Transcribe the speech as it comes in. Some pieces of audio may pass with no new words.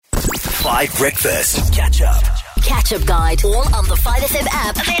5 Breakfast. Catch up. Catch-up guide, all on the 5FM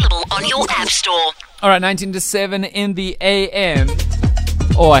app, available on your app store. All right, 19 to 7 in the AM.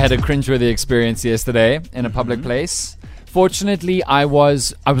 Oh, I had a cringeworthy experience yesterday in a public place. Fortunately, I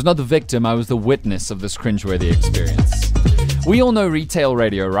was not the victim, I was the witness of this cringeworthy experience. We all know retail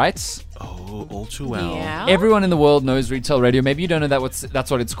radio, right? Oh, all too well. Yeah. Everyone in the world knows retail radio. Maybe you don't know that's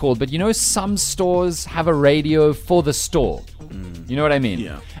what it's called, but you know some stores have a radio for the store. You know what I mean?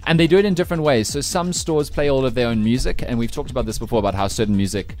 Yeah. And they do it in different ways. So some stores play all of their own music, and we've talked about this before about how certain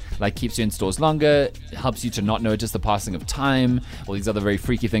music like keeps you in stores longer, helps you to not notice the passing of time, all these other very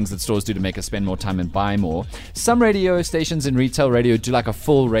freaky things that stores do to make us spend more time and buy more. Some radio stations in retail radio do like a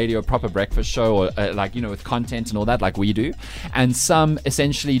full radio, proper breakfast show, or like, you know, with content and all that, like we do. And some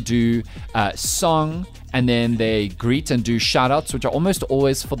essentially do song, and then they greet and do shout-outs, which are almost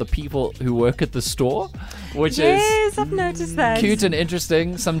always for the people who work at the store, which Yes, is I've noticed that. cute and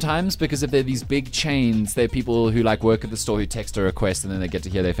interesting sometimes, because if they're these big chains, they're people who like work at the store who text a request and then they get to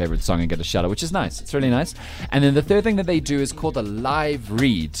hear their favorite song and get a shout-out, which is nice. It's really nice. And then the third thing that they do is called a live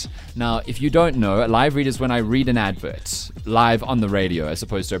read. Now, if you don't know, a live read is when I read an advert live on the radio as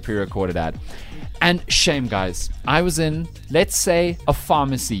opposed to a pre-recorded ad. And shame, guys. I was in, let's say, a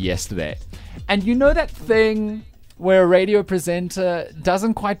pharmacy yesterday. And you know that thing where a radio presenter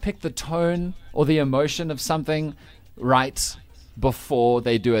doesn't quite pick the tone or the emotion of something right before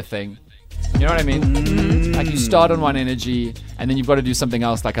they do a thing? You know what I mean? Like you start on one energy and then you've got to do something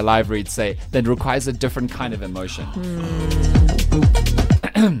else, like a live read, say, that requires a different kind of emotion.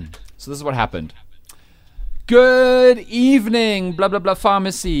 So this is what happened. Good evening, blah, blah, blah,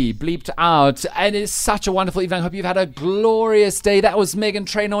 pharmacy, bleeped out. And it's such a wonderful evening. I hope you've had a glorious day. That was Megan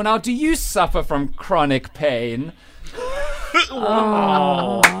Trainor. Now, do you suffer from chronic pain?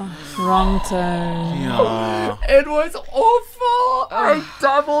 Wrong tone. Yeah. It was awful. I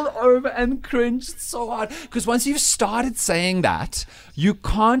doubled over and cringed so hard. Because once you've started saying that, you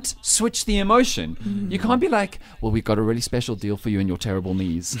can't switch the emotion. You can't be like, well, we've got a really special deal for you and your terrible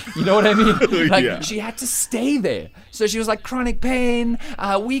knees. You know what I mean? Like, Yeah. she had to stay there. So she was like, chronic pain,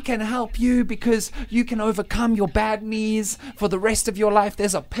 we can help you because you can overcome your bad knees for the rest of your life.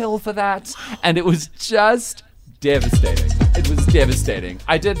 There's a pill for that. And it was just devastating. It was devastating.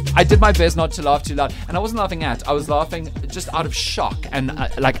 I did my best not to laugh too loud, and I wasn't laughing I was laughing just out of shock and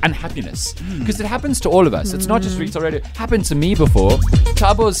like unhappiness, because it happens to all of us. It's not just retail radio. It happened to me before.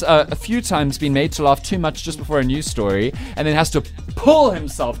 Tabo's a few times been made to laugh too much just before a news story, and then has to pull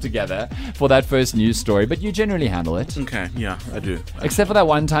himself together for that first news story. But you generally handle it, Okay, yeah, I do. except for that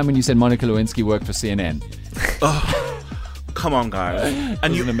one time when you said Monica Lewinsky worked for CNN. Come on, guys.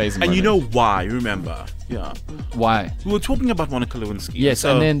 And was an amazing And you moment. know why, remember? Yeah. Why? We were talking about Monica Lewinsky. Yes,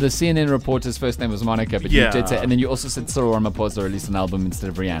 so, and then the CNN reporter's first name was Monica, but you Yeah. did say, and then you also said Cyril Ramaphosa released an album instead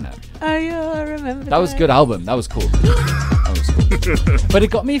of Rihanna. Oh, yeah, I remember That was a good album. That was cool. That was cool. But it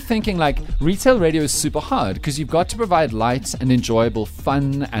got me thinking, like, retail radio is super hard because you've got to provide light and enjoyable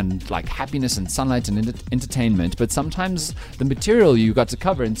fun and, like, happiness and sunlight and entertainment. But sometimes the material you got to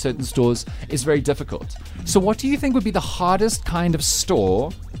cover in certain stores is very difficult. So what do you think would be the hardest kind of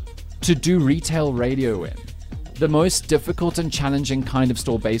store to do retail radio in? The most difficult and challenging kind of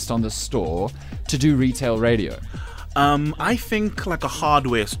store based on the store to do retail radio? I think like a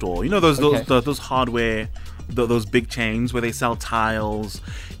hardware store. You know those hardware, those big chains where they sell tiles.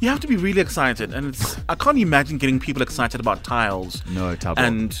 You have to be really excited, and I can't imagine getting people excited about tiles. No, Tabo.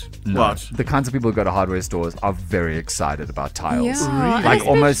 And No. what? The kinds of people who go to hardware stores are very excited about tiles. Yeah. Really? Like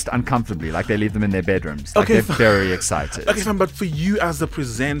almost uncomfortably, like they leave them in their bedrooms. Like Okay, they're fine. very excited. Okay, fine, but for you as the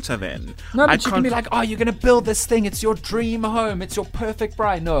presenter, then No, I but you can can't- be like, oh, you're going to build this thing. It's your dream home. It's your perfect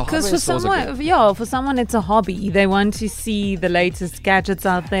bride. No, Because hardware for stores are good. someone, for someone, it's a hobby. They want to see the latest gadgets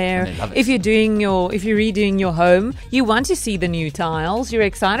out there. And they love it. If you're redoing your home, you want to see the new tiles. You're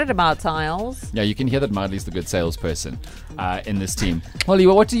excited about tiles. Yeah, you can hear that Miley's the good salesperson in this team. Holly,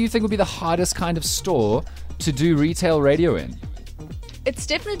 what do you think would be the hardest kind of store to do retail radio in? It's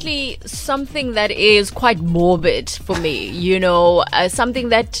definitely something that is quite morbid for me, something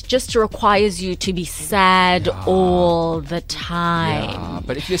that just requires you to be sad all the time.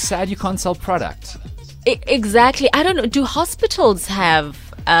 But if you're sad, you can't sell product. Exactly. I don't know. Do hospitals have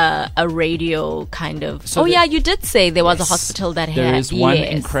a radio kind of? So yeah, you did say there was a hospital that had. There is one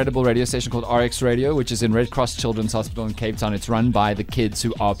yes. incredible radio station called RX Radio, which is in Red Cross Children's Hospital in Cape Town. It's run by the kids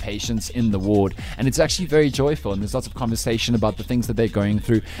who are patients in the ward, and it's actually very joyful, and there's lots of conversation about the things that they're going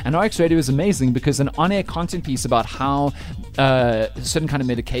through. And RX Radio is amazing because an on-air content piece about how a certain kind of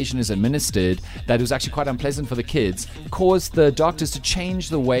medication is administered that was actually quite unpleasant for the kids caused the doctors to change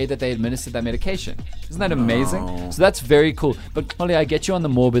the way that they administered that medication. Isn't that amazing? So that's very cool. But Holly, I get you on the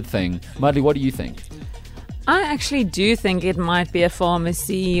morbid thing. Mudley, what do you think? I actually do think it might be a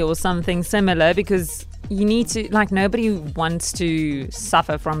pharmacy or something similar because you need to, like, nobody wants to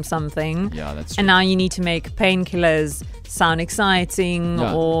suffer from something. Yeah, that's true. And now you need to make painkillers sound exciting,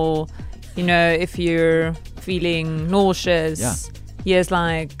 Yeah. or, you know, if you're feeling nauseous, Yeah. here's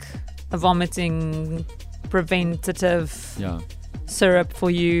like a vomiting preventative Yeah. syrup for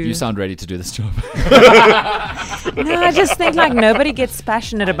you. You sound ready to do this job. No, I just think like nobody gets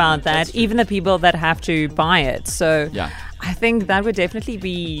passionate about that, even the people that have to buy it. So Yeah. I think that would definitely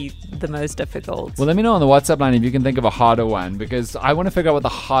be the most difficult. Well, let me know on the WhatsApp line if you can think of a harder one, because I want to figure out what the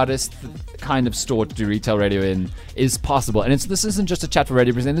hardest kind of store to do retail radio in is possible. And this isn't just a chat for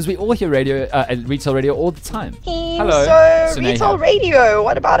radio presenters. We all hear retail radio all the time. Hello. So, Suneha. retail radio,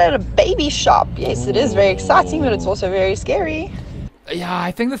 what about at a baby shop? Yes, it is very exciting, but it's also very scary. Yeah, I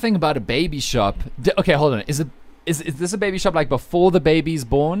think the thing about a baby shop. Okay, hold on. Is this a baby shop like before the baby's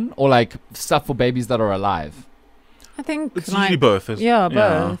born, or like stuff for babies that are alive? I think It's like, usually both. Yeah,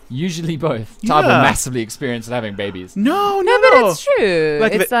 both. Usually both. Tabo Yeah. massively experienced at having babies. No, No, but it's true.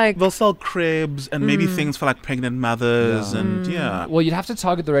 Like it's like they'll sell cribs and maybe things for like pregnant mothers and yeah. Well, you'd have to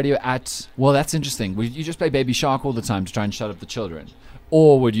target the radio at. Well, that's interesting. Would you just play Baby Shark all the time to try and shut up the children,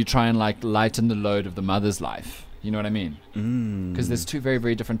 or would you try and like lighten the load of the mother's life? You know what I mean? Because there's two very,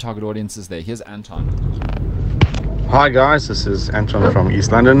 very different target audiences there. Here's Anton. Hi guys, this is Anton from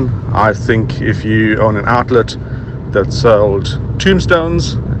East London. I think if you own an outlet that sold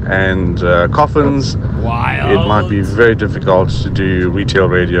tombstones and coffins, Wild. it might be very difficult to do retail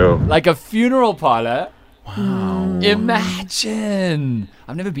radio. Like a funeral parlor. Wow. Imagine.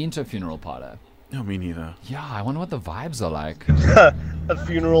 I've never been to a funeral parlor. No, me neither. Yeah, I wonder what the vibes are like. A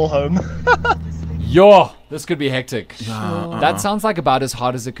funeral home. Yo, this could be hectic. That sounds like about as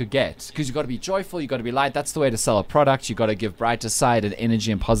hard as it could get. Because you got to be joyful, you got to be light. That's the way to sell a product. You got to give brighter side and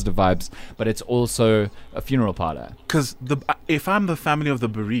energy and positive vibes. But it's also a funeral parlor. Because if I'm the family of the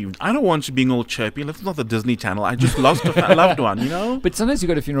bereaved, I don't want you being all chirpy. It's not the Disney Channel. I just lost a loved one, you know? But sometimes you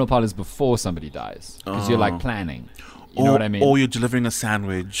go to funeral parlors before somebody dies. Because you're like planning. You know what I mean? Or you're delivering a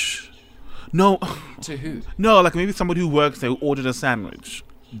sandwich. No. To who? No, like maybe somebody who works there who ordered a sandwich.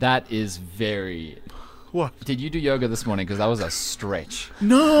 That is very... What? Did you do yoga this morning? Because that was a stretch.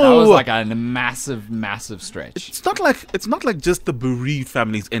 No. That was like a massive, massive stretch. It's not like just the bereaved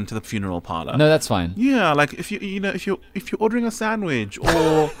families into the funeral parlor. No, that's fine. Yeah, like if you're ordering a sandwich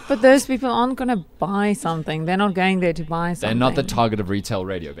or But those people aren't going to buy something. They're not going there to buy something. They're not the target of retail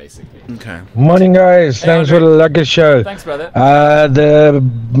radio, basically. okay. Morning, guys. Thanks for the lucky show. Thanks, brother. The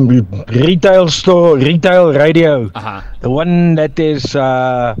retail radio. Uh-huh. The one that is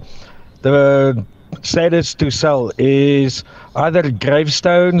the status to sell is either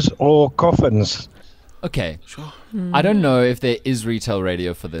gravestones or coffins. Okay. Sure. I don't know if there is retail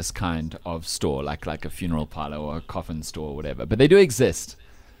radio for this kind of store, like a funeral parlor or a coffin store or whatever, but they do exist.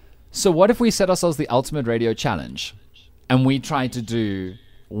 So what if we set ourselves the ultimate radio challenge and we try to do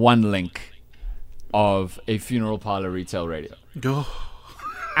one link of a funeral parlor retail radio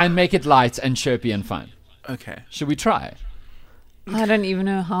and make it light and chirpy and fun? Okay. Should we try? I don't even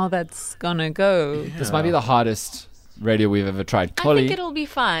know how that's going to go. This might be the hardest radio we've ever tried. I Holly, think it'll be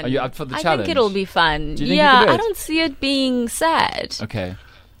fun. are you up for the I challenge? think it'll be fun. Do you think you yeah, can do I it? don't see it being sad. Okay.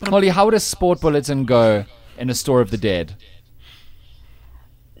 Holly, how would a sport bulletin go in a store of the dead?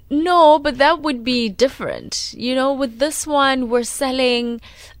 No, but that would be different. You know, with this one, we're selling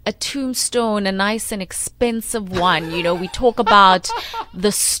a tombstone, a nice and expensive one. You know, we talk about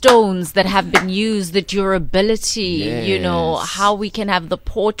the stones that have been used, the durability, you know, Yes. how we can have the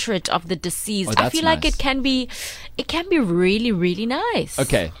portrait of the deceased. Oh, I that's feel like nice. it can be really, really nice.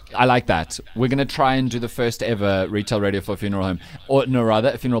 Okay, I like that. We're going to try and do the first ever retail radio for a funeral home. Or, no, rather,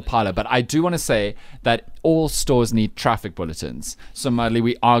 a funeral parlor. But I do want to say that all stores need traffic bulletins. So, Madly,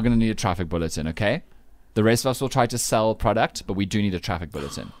 we are going to need a traffic bulletin, okay? The rest of us will try to sell product, but we do need a traffic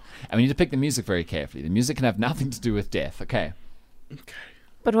bulletin. And we need to pick the music very carefully. The music can have nothing to do with death, okay?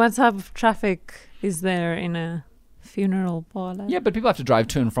 But what type of traffic is there in a funeral parlor? Yeah, but people have to drive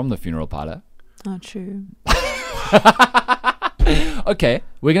to and from the funeral parlor. Not true. Okay,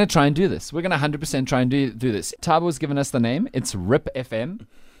 we're going to try and do this. We're going to 100% try and do this. Tabo has given us the name. It's RIP FM.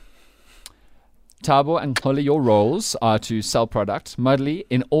 Tabo and Holly, your roles are to sell product. Mudley,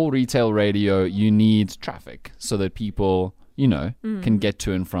 in all retail radio, you need traffic so that people, you know, can get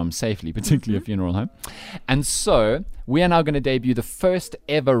to and from safely, particularly a funeral home. And so we are now going to debut the first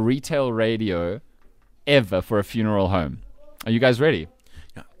ever retail radio ever for a funeral home. Are you guys ready?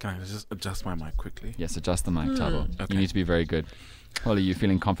 Yeah, can I just adjust my mic quickly? Yes, adjust the mic, Tabo. Okay. You need to be very good. Holly, you're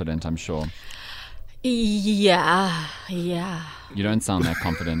feeling confident, I'm sure. Yeah. You don't sound that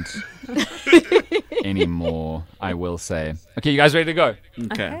confident anymore, I will say. Okay, you guys ready to go?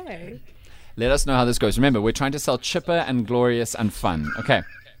 Okay. Let us know how this goes. Remember, we're trying to sell chipper and glorious and fun. Okay.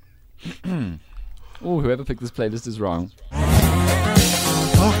 Oh, whoever picked this playlist is wrong.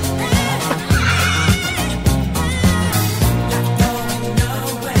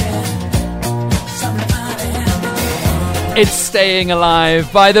 It's Staying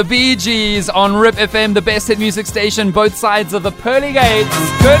Alive by the Bee Gees on Rip FM, the best hit music station, both sides of the pearly gates.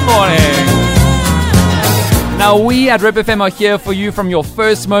 Good morning. Now, we at Rip FM are here for you from your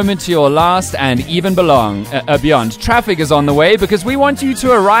first moment to your last and even beyond. Traffic is on the way because we want you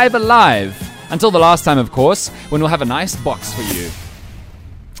to arrive alive. Until the last time, of course, when we'll have a nice box for you.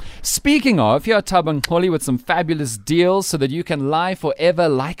 Speaking of, here are Thabo and Xoli with some fabulous deals so that you can lie forever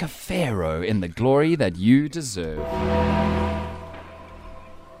like a pharaoh in the glory that you deserve.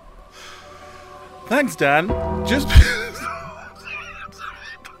 Thanks, Dan.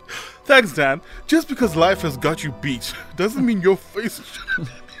 Thanks, Dan. Just because life has got you beat doesn't mean your face...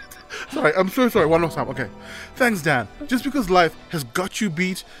 Sorry, I'm so sorry. One more time. Okay. Thanks, Dan. Just because life has got you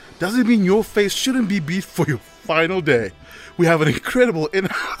beat doesn't mean your face shouldn't be beat for your final day. We have an incredible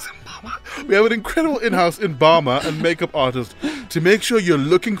in-house embalmer and makeup artist to make sure you're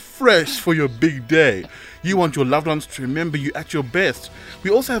looking fresh for your big day. You want your loved ones to remember you at your best. We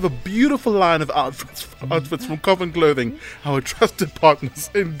also have a beautiful line of outfits from Coffin Clothing, our trusted partners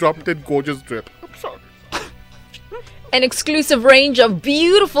in Drop Dead Gorgeous Drip. I'm sorry. An exclusive range of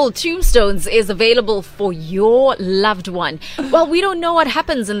beautiful tombstones is available for your loved one. Well, we don't know what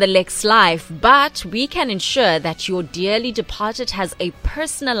happens in the next life, but we can ensure that your dearly departed has a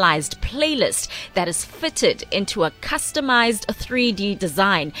personalized playlist that is fitted into a customized 3D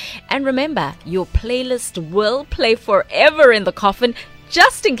design. And remember, your playlist will play forever in the coffin,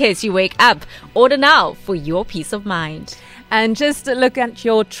 just in case you wake up. Order now for your peace of mind. And just look at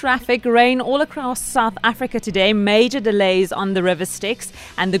your traffic. Rain all across South Africa today. Major delays on the River Styx.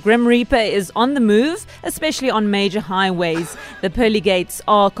 And the Grim Reaper is on the move, especially on major highways. The pearly gates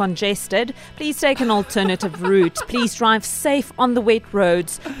are congested. Please take an alternative route. Please drive safe on the wet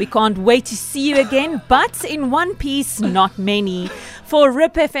roads. We can't wait to see you again, but in one piece, not many. For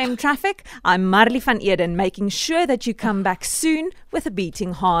Rip FM Traffic, I'm Marley van Eden, making sure that you come back soon with a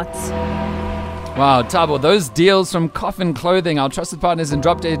beating heart. Wow, Thabo, those deals from Coffin Clothing, our trusted partners in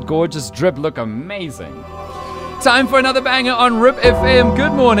Drop Dead Gorgeous Drip, look amazing. Time for another banger on Rip FM.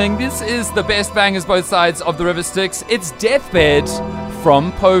 Good morning. This is the best bangers both sides of the River Styx. It's Deathbed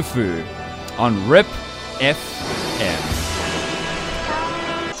from Pofu on Rip FM.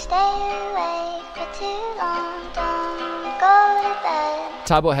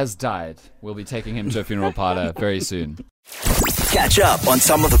 Thabo has died. We'll be taking him to a funeral parlor very soon. Catch up on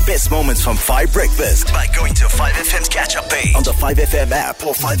some of the best moments from 5 Breakfast by going to 5FM's catch-up page on the 5FM app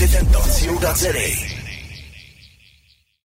or 5FM.co.za.